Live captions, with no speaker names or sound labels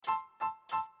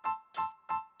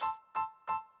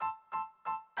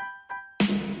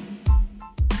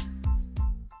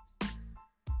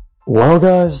Well,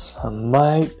 guys, I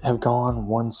might have gone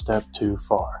one step too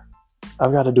far.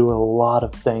 I've got to do a lot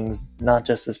of things, not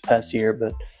just this past year,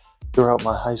 but throughout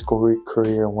my high school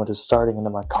career and what is starting into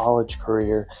my college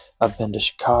career. I've been to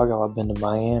Chicago, I've been to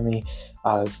Miami,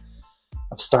 I've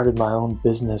started my own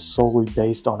business solely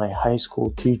based on a high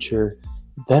school teacher,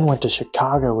 then went to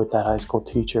Chicago with that high school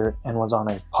teacher and was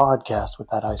on a podcast with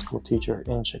that high school teacher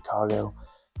in Chicago.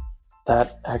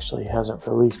 That actually hasn't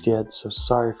released yet, so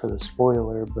sorry for the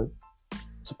spoiler, but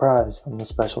surprise, I'm the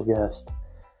special guest.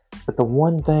 But the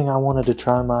one thing I wanted to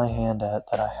try my hand at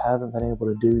that I haven't been able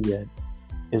to do yet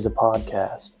is a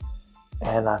podcast.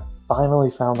 And I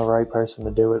finally found the right person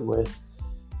to do it with,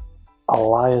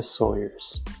 Elias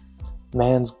Sawyers.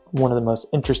 Man's one of the most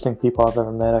interesting people I've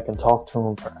ever met. I can talk to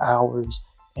him for hours,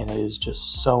 and it is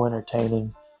just so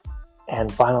entertaining.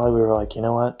 And finally we were like, you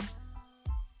know what?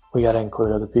 We got to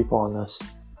include other people on this.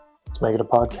 Let's make it a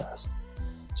podcast.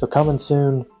 So coming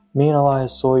soon, me and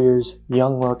Elias Sawyers,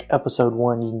 Young Rook, episode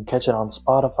 1. You can catch it on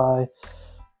Spotify.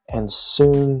 And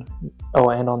soon,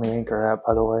 and on the Anchor app,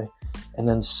 by the way. And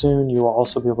then soon you will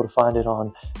also be able to find it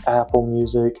on Apple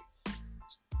Music,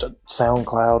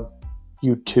 SoundCloud,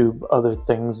 YouTube, other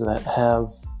things that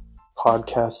have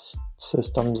podcast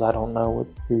systems. I don't know what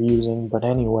you're using, but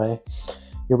anyway,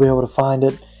 you'll be able to find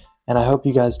it. And I hope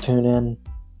you guys tune in.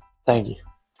 Thank you.